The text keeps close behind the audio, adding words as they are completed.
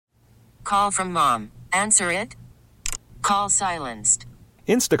Call from mom. Answer it. Call silenced.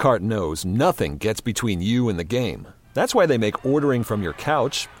 Instacart knows nothing gets between you and the game. That's why they make ordering from your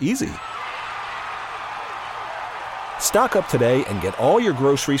couch easy. Stock up today and get all your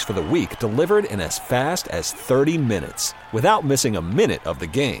groceries for the week delivered in as fast as 30 minutes without missing a minute of the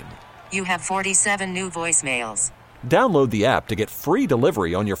game. You have 47 new voicemails. Download the app to get free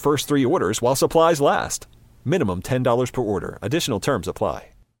delivery on your first 3 orders while supplies last. Minimum $10 per order. Additional terms apply.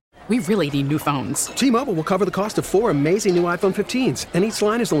 We really need new phones. T-Mobile will cover the cost of 4 amazing new iPhone 15s, and each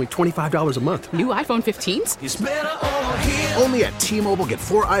line is only $25 a month. New iPhone 15s? It's better over here. Only at T-Mobile, get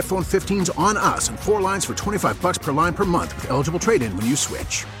 4 iPhone 15s on us and 4 lines for $25 per line per month with eligible trade-in when you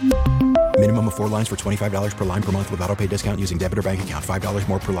switch. Minimum of 4 lines for $25 per line per month with autopay discount using debit or bank account. $5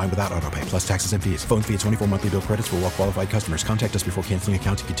 more per line without autopay, plus taxes and fees. Phone fee at 24 monthly bill credits for well-qualified customers. Contact us before canceling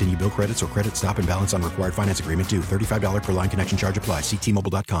account to continue bill credits or credit stop and balance on required finance agreement due. $35 per line connection charge applies. See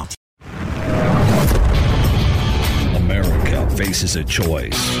T-Mobile.com. America faces a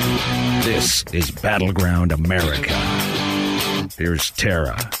choice. This is Battleground America. Here's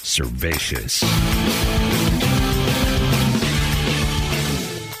Tara Servatius.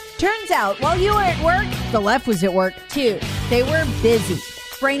 Turns out, while you were at work, the left was at work too. They were busy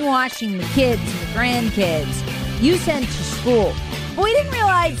brainwashing the kids and the grandkids you sent to school. But we didn't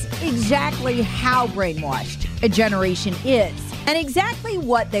realize exactly how brainwashed a generation is and exactly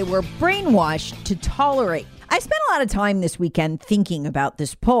what they were brainwashed to tolerate. I spent a lot of time this weekend thinking about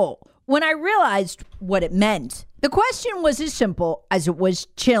this poll when I realized what it meant. The question was as simple as it was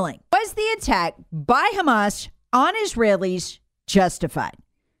chilling. Was the attack by Hamas on Israelis justified?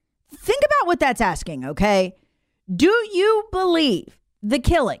 Think about what that's asking, okay? Do you believe the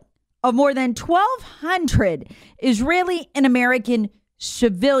killing of more than 1,200 Israeli and American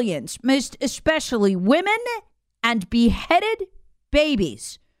civilians, most especially women and beheaded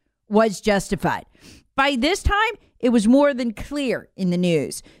babies, was justified? By this time, it was more than clear in the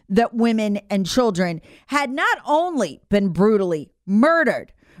news that women and children had not only been brutally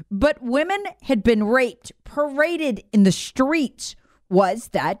murdered, but women had been raped, paraded in the streets. Was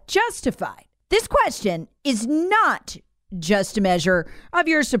that justified? This question is not just a measure of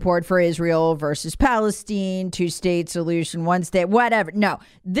your support for Israel versus Palestine, 2-state solution, 1 state, whatever. No,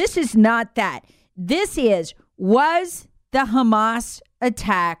 this is not that. This is, was the Hamas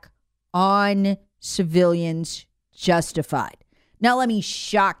attack on civilians justified? Now, let me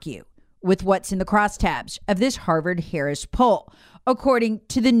shock you with what's in the crosstabs of this Harvard-Harris poll. According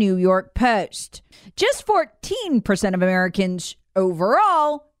to the New York Post, just 14% of Americans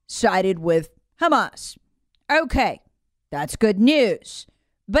overall sided with Hamas. Okay, that's good news.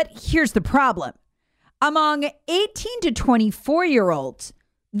 But here's the problem. Among 18 to 24-year-olds,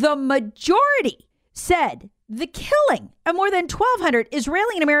 the majority said the killing of more than 1,200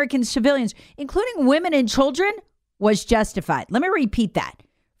 Israeli and American civilians, including women and children, was justified. Let me repeat that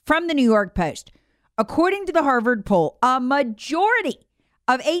from the New York Post. According to the Harvard poll, a majority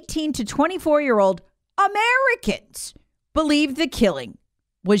of 18 to 24-year-old Americans believed the killing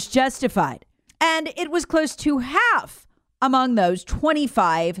was justified. And it was close to half among those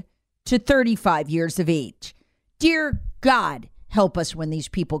 25 to 35 years of age. Dear God, help us when these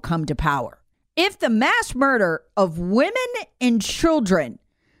people come to power. If the mass murder of women and children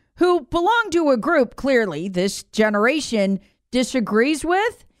who belong to a group clearly this generation disagrees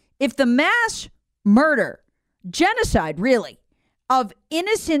with, if the mass murder, genocide really, of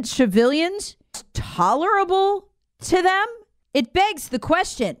innocent civilians is tolerable to them, it begs the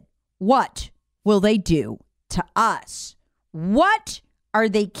question, what will they do to us? What are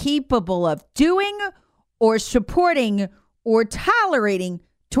they capable of doing or supporting or tolerating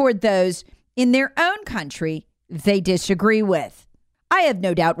toward those in their own country they disagree with? I have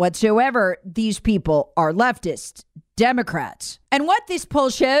no doubt whatsoever these people are leftists, Democrats. And what this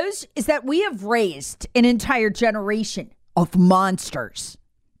poll shows is that we have raised an entire generation of monsters.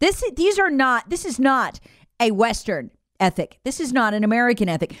 This is not a Western ethic. This is not an American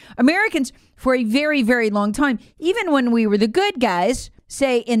ethic. Americans, for a very, very long time, even when we were the good guys,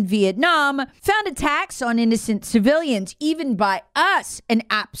 say in Vietnam, found attacks on innocent civilians, even by us, an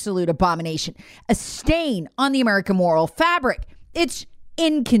absolute abomination, a stain on the American moral fabric. It's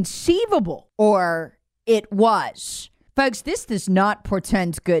inconceivable, or it was. Folks, this does not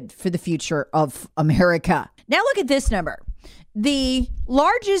portend good for the future of America. Now look at this number. The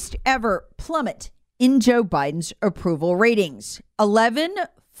largest ever plummet in Joe Biden's approval ratings. 11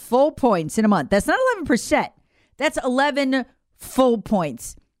 full points in a month. That's not 11%. That's 11 full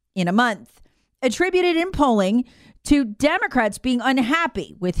points in a month. Attributed in polling to Democrats being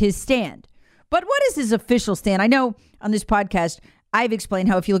unhappy with his stand. But what is his official stand? I know on this podcast, I've explained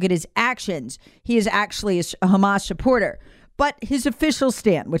how if you look at his actions, he is actually a Hamas supporter. But his official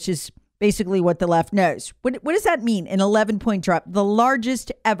stand, which is basically what the left knows. What does that mean? An 11-point drop, the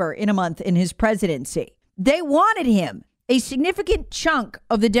largest ever in a month in his presidency. They wanted him. A significant chunk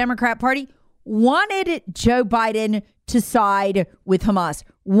of the Democrat Party wanted Joe Biden to side with Hamas,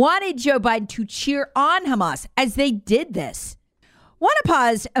 wanted Joe Biden to cheer on Hamas as they did this. Want to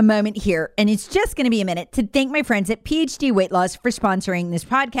pause a moment here, and it's just going to be a minute, to thank my friends at PhD Weight Loss for sponsoring this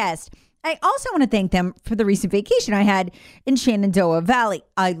podcast. I also want to thank them for the recent vacation I had in Shenandoah Valley.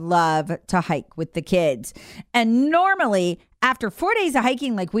 I love to hike with the kids. And normally, after 4 days of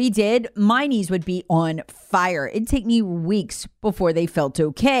hiking like we did, my knees would be on fire. It'd take me weeks before they felt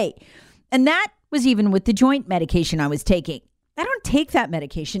okay. And that was even with the joint medication I was taking. I don't take that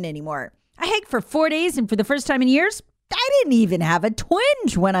medication anymore. I hiked for 4 days, and for the first time in years, I didn't even have a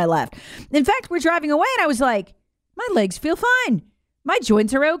twinge when I left. In fact, we're driving away, and I was like, my legs feel fine. My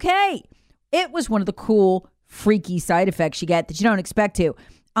joints are okay. It was one of the cool, freaky side effects you get that you don't expect to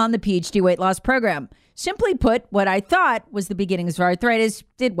on the PhD weight loss program. Simply put, what I thought was the beginnings of arthritis,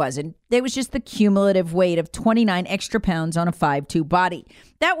 it wasn't. It was just the cumulative weight of 29 extra pounds on a 5'2" body.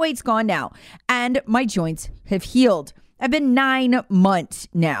 That weight's gone now, and my joints have healed. I've been 9 months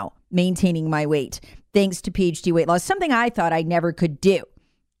now maintaining my weight, thanks to PhD weight loss, something I thought I never could do.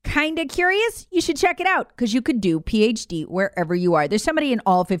 Kinda curious? You should check it out because you could do PhD wherever you are. There's somebody in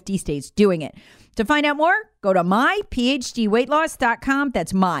all 50 states doing it. To find out more, go to myphdweightloss.com.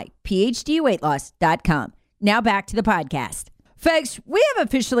 That's myphdweightloss.com. Now back to the podcast. Folks, we have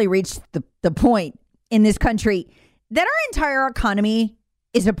officially reached the point in this country that our entire economy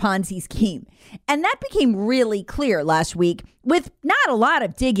is a Ponzi scheme. And that became really clear last week with not a lot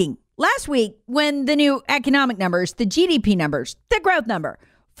of digging. Last week, when the new economic numbers, the GDP numbers, the growth number,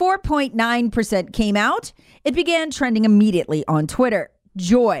 4.9% came out, it began trending immediately on Twitter.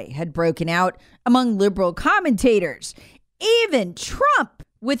 Joy had broken out among liberal commentators. Even Trump,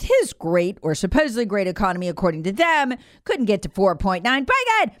 with his great or supposedly great economy, according to them, couldn't get to 4.9. By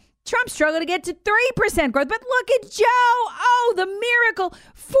God, Trump struggled to get to 3% growth. But look at Joe. Oh, the miracle.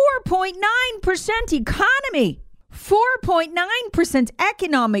 4.9% economy. 4.9%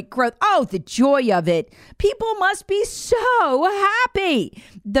 economic growth. Oh, the joy of it. People must be so happy.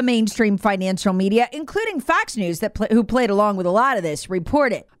 The mainstream financial media, including Fox News, who played along with a lot of this,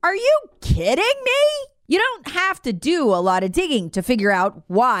 reported. Are you kidding me? You don't have to do a lot of digging to figure out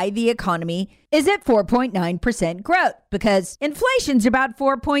why the economy is at 4.9% growth, because inflation's about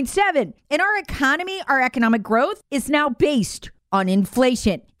 4.7. In our economy, our economic growth is now based on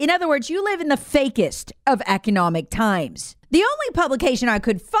inflation. In other words, you live in the fakest of economic times. The only publication I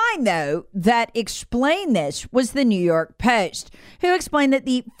could find, though, that explained this was the New York Post, who explained that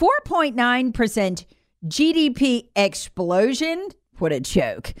the 4.9% GDP explosion, what a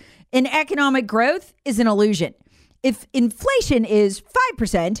joke, in economic growth is an illusion. If inflation is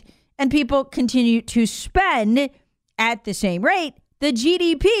 5% and people continue to spend at the same rate, the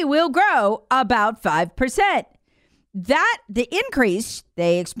GDP will grow about 5%. That the increase,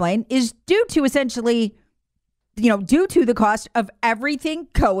 they explain, is due to essentially, due to the cost of everything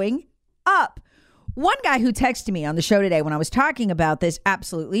going up. One guy who texted me on the show today when I was talking about this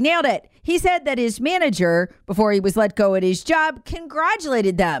absolutely nailed it. He said that his manager, before he was let go at his job,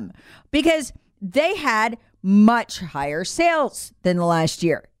 congratulated them because they had much higher sales than the last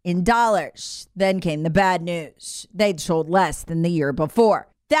year in dollars. Then came the bad news. They'd sold less than the year before.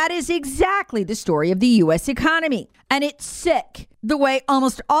 That is exactly the story of the U.S. economy. And it's sick the way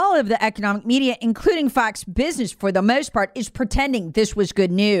almost all of the economic media, including Fox Business for the most part, is pretending this was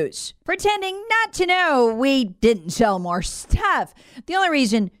good news. Pretending not to know we didn't sell more stuff. The only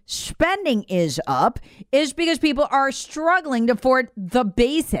reason spending is up is because people are struggling to afford the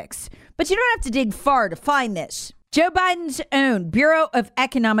basics. But you don't have to dig far to find this. Joe Biden's own Bureau of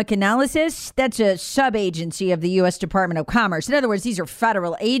Economic Analysis, that's a sub-agency of the U.S. Department of Commerce. In other words, these are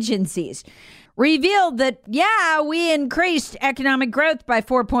federal agencies, revealed that, we increased economic growth by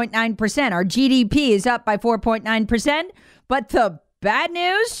 4.9%. Our GDP is up by 4.9%. But the bad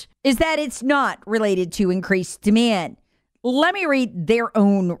news is that it's not related to increased demand. Let me read their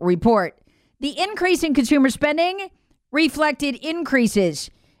own report. The increase in consumer spending reflected increases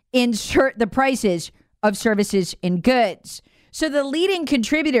in the prices of services and goods. So the leading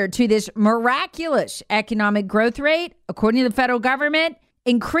contributor to this miraculous economic growth rate, according to the federal government,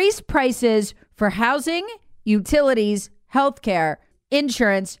 increased prices for housing, utilities, healthcare,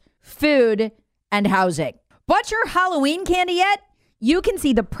 insurance, food, and housing. Bought your Halloween candy yet? You can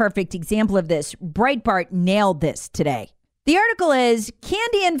see the perfect example of this. Breitbart nailed this today. The article is,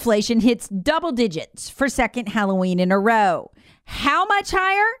 candy inflation hits double digits for second Halloween in a row. How much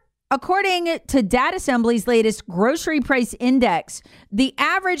higher? According to Data Assembly's latest grocery price index, the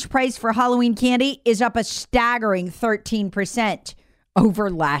average price for Halloween candy is up a staggering 13%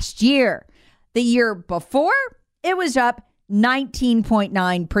 over last year. The year before, it was up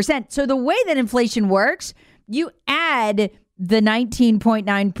 19.9%. So the way that inflation works, you add the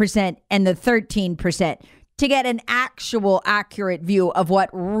 19.9% and the 13% to get an actual accurate view of what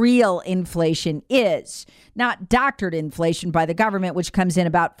real inflation is. Not doctored inflation by the government, which comes in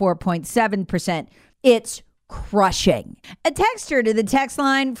about 4.7%. It's crushing. A texter to the text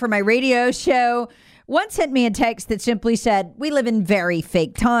line for my radio show once sent me a text that simply said, "We live in very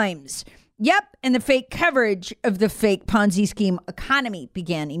fake times." Yep, and the fake coverage of the fake Ponzi scheme economy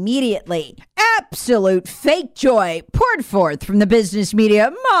began immediately. Absolute fake joy poured forth from the business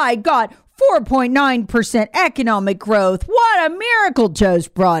media. My God, 4.9% economic growth. What a miracle Joe's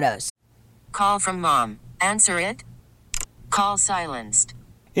brought us. Call from mom. Answer it. Call silenced.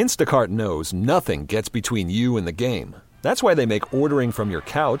 Instacart knows nothing gets between you and the game. That's why they make ordering from your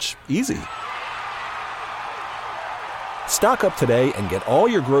couch easy. Stock up today and get all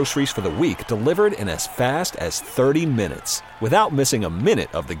your groceries for the week delivered in as fast as 30 minutes without missing a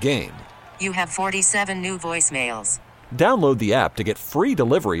minute of the game. You have 47 new voicemails. Download the app to get free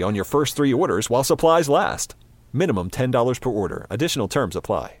delivery on your first 3 orders while supplies last. Minimum $10 per order. Additional terms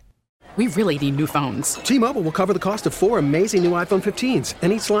apply. We really need new phones. T-Mobile will cover the cost of 4 amazing new iPhone 15s,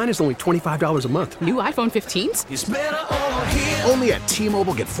 and each line is only $25 a month. New iPhone 15s? It's better over here. Only at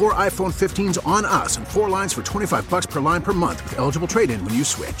T-Mobile, get 4 iPhone 15s on us and 4 lines for $25 per line per month with eligible trade-in when you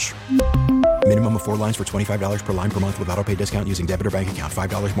switch. Minimum of 4 lines for $25 per line per month with autopay discount using debit or bank account.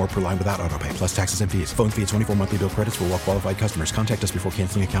 $5 more per line without autopay, plus taxes and fees. Phone fee at 24 monthly bill credits for well-qualified customers. Contact us before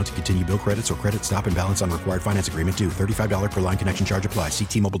canceling account to continue bill credits or credit stop and balance on required finance agreement due. $35 per line connection charge applies. See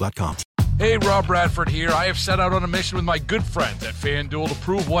T-Mobile.com. Hey, Rob Bradford here. I have set out on a mission with my good friends at FanDuel to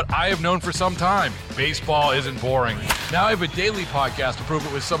prove what I have known for some time. Baseball isn't boring. Now I have a daily podcast to prove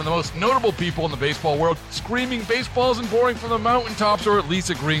it with some of the most notable people in the baseball world, screaming baseball isn't boring from the mountaintops, or at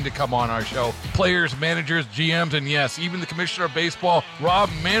least agreeing to come on our show. Players, managers, GMs, and yes, even the commissioner of baseball, Rob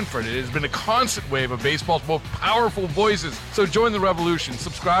Manfred. It has been a constant wave of baseball's most powerful voices. So join the revolution.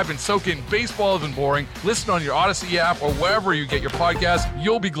 Subscribe and soak in Baseball Isn't Boring. Listen on your Odyssey app or wherever you get your podcasts.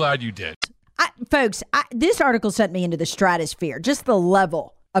 You'll be glad you did. Folks, this article sent me into the stratosphere. Just the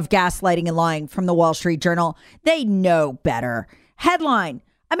level of gaslighting and lying from the Wall Street Journal. They know better. Headline: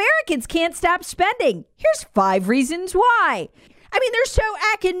 Americans can't stop spending. Here's 5 reasons why. I mean, they're so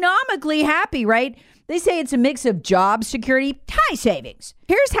economically happy, right? They say it's a mix of job security, high savings.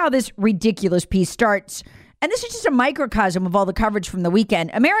 Here's how this ridiculous piece starts. And this is just a microcosm of all the coverage from the weekend.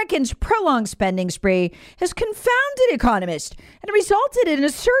 Americans' prolonged spending spree has confounded economists and resulted in a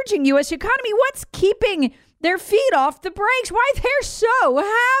surging U.S. economy. What's keeping their feet off the brakes? Why they're so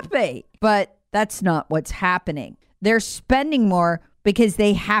happy? But that's not what's happening. They're spending more because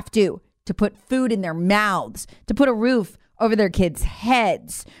they have to put food in their mouths, to put a roof over their kids'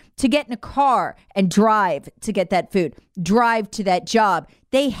 heads, to get in a car and drive to get that food, drive to that job.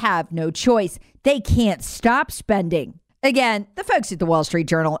 They have no choice. They can't stop spending. Again, the folks at the Wall Street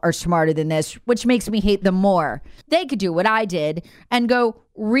Journal are smarter than this, which makes me hate them more. They could do what I did and go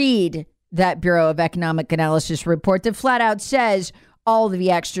read that Bureau of Economic Analysis report that flat out says all of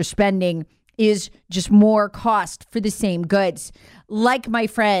the extra spending is just more cost for the same goods. Like my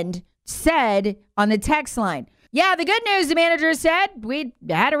friend said on the text line. Yeah, the good news, the manager said, we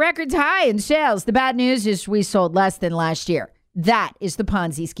had a record high in sales. The bad news is we sold less than last year. That is the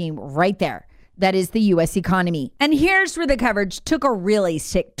Ponzi scheme right there. That is the U.S. economy. And here's where the coverage took a really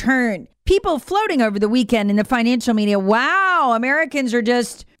sick turn. People floating over the weekend in the financial media, wow, Americans are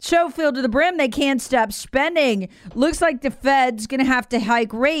just so filled to the brim they can't stop spending. Looks like the Fed's going to have to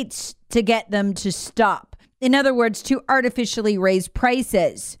hike rates to get them to stop. In other words, to artificially raise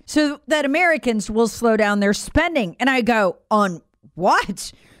prices so that Americans will slow down their spending. And I go, on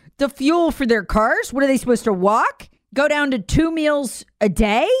what? The fuel for their cars? What are they supposed to walk? Go down to 2 meals a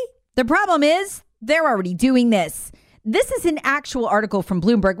day? The problem is they're already doing this. This is an actual article from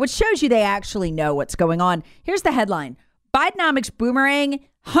Bloomberg, which shows you they actually know what's going on. Here's the headline. Bidenomics boomerang,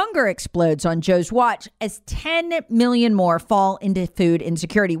 hunger explodes on Joe's watch as 10 million more fall into food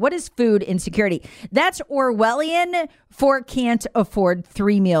insecurity. What is food insecurity? That's Orwellian for can't afford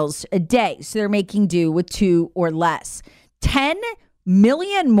 3 meals a day. So they're making do with 2 or less. 10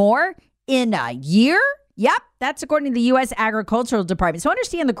 million more in a year? Yep, that's according to the U.S. Agricultural Department. So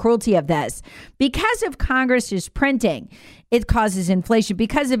understand the cruelty of this. Because of Congress's printing, it causes inflation.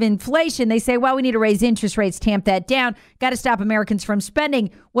 Because of inflation, they say, well, we need to raise interest rates, tamp that down. Got to stop Americans from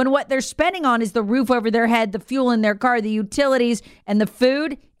spending, when what they're spending on is the roof over their head, the fuel in their car, the utilities, and the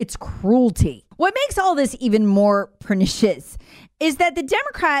food. It's cruelty. What makes all this even more pernicious is that the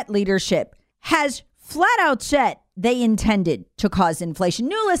Democrat leadership has flat out said they intended to cause inflation.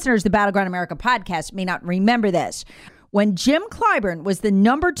 New listeners to the Battleground America podcast may not remember this. When Jim Clyburn was the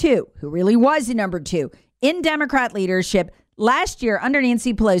number 2, who really was the number 2 in Democrat leadership last year under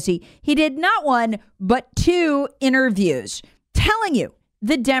Nancy Pelosi, he did not 1, but 2 interviews telling you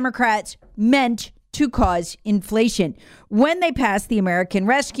the Democrats meant to cause inflation when they passed the American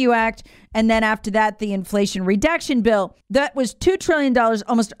Rescue Act. And then after that, the Inflation Reduction Bill, that was $2 trillion,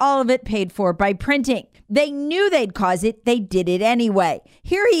 almost all of it paid for by printing. They knew they'd cause it. They did it anyway.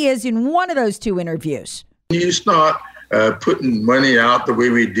 Here he is in one of those 2 interviews. You start putting money out the way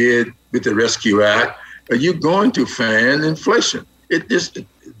we did with the Rescue Act, you're going to fan inflation.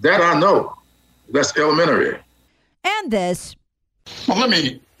 That I know. That's elementary. And this. Well, let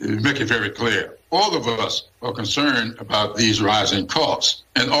me make it very clear. All of us are concerned about these rising costs,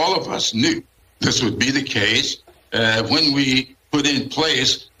 and all of us knew this would be the case when we put in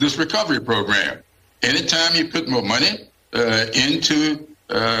place this recovery program. Anytime you put more money into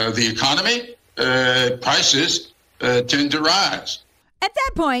the economy, prices tend to rise. At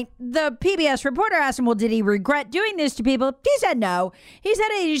that point, the PBS reporter asked him, well, did he regret doing this to people? He said no. He said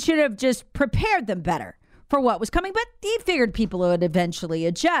he should have just prepared them better for what was coming, but he figured people would eventually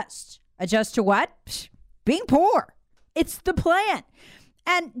adjust. Adjust to what? Being poor. It's the plan.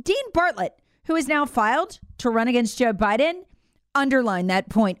 And Dean Bartlett, who is now filed to run against Joe Biden, underlined that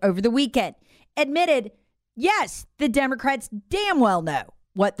point over the weekend. Admitted, yes, the Democrats damn well know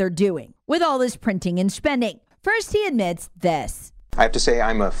what they're doing with all this printing and spending. First, he admits this. I have to say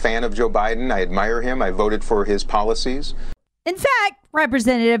I'm a fan of Joe Biden. I admire him. I voted for his policies. In fact,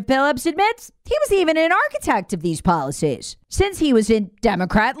 Representative Phillips admits he was even an architect of these policies since he was in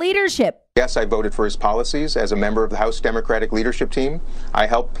Democrat leadership. Yes, I voted for his policies as a member of the House Democratic leadership team. I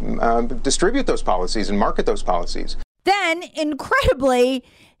helped distribute those policies and market those policies. Then, incredibly,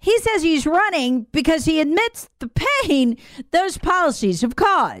 he says he's running because he admits the pain those policies have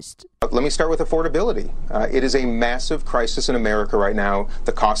caused. Let me start with affordability. It is a massive crisis in America right now,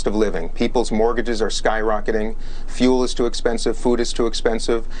 the cost of living. People's mortgages are skyrocketing. Fuel is too expensive. Food is too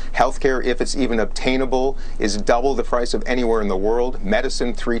expensive. Healthcare, if it's even obtainable, is double the price of anywhere in the world.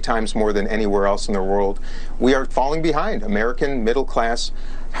 Medicine, 3 times more than anywhere else in the world. We are falling behind. American middle class,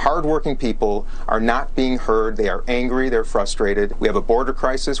 hardworking people are not being heard. They are angry. They're frustrated. We have a border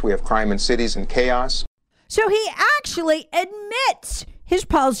crisis. We have crime in cities and chaos. So he actually admits his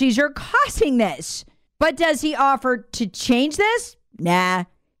policies are causing this. But does he offer to change this? Nah.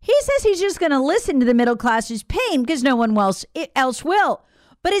 He says he's just going to listen to the middle class's pain because no one else will.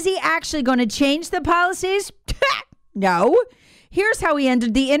 But is he actually going to change the policies? No. Here's how he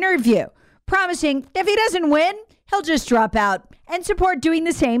ended the interview, promising if he doesn't win, he'll just drop out and support doing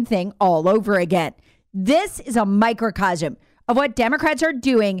the same thing all over again. This is a microcosm of what Democrats are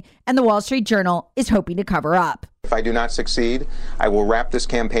doing and the Wall Street Journal is hoping to cover up. If I do not succeed, I will wrap this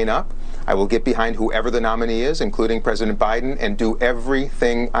campaign up. I will get behind whoever the nominee is, including President Biden, and do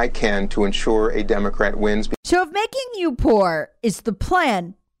everything I can to ensure a Democrat wins. So if making you poor is the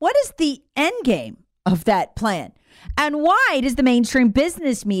plan, what is the end game of that plan? And why does the mainstream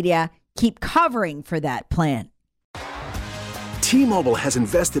business media keep covering for that plan? T-Mobile has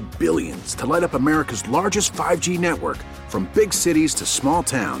invested billions to light up America's largest 5G network, from big cities to small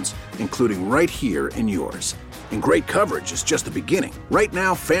towns, including right here in yours. And great coverage is just the beginning. Right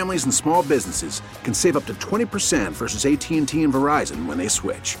now, families and small businesses can save up to 20% versus AT&T and Verizon when they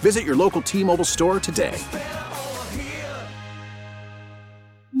switch. Visit your local T-Mobile store today.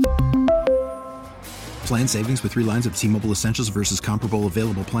 Plan savings with 3 lines of T-Mobile Essentials versus comparable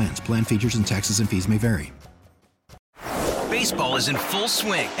available plans. Plan features and taxes and fees may vary. Baseball is in full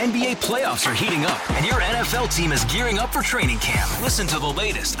swing. NBA playoffs are heating up, and your NFL team is gearing up for training camp. Listen to the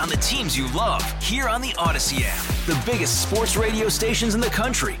latest on the teams you love here on the Odyssey app. The biggest sports radio stations in the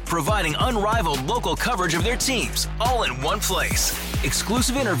country, providing unrivaled local coverage of their teams, all in one place.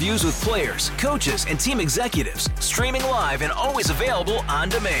 Exclusive interviews with players, coaches, and team executives, streaming live and always available on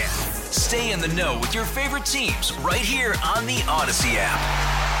demand. Stay in the know with your favorite teams right here on the Odyssey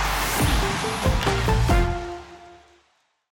app.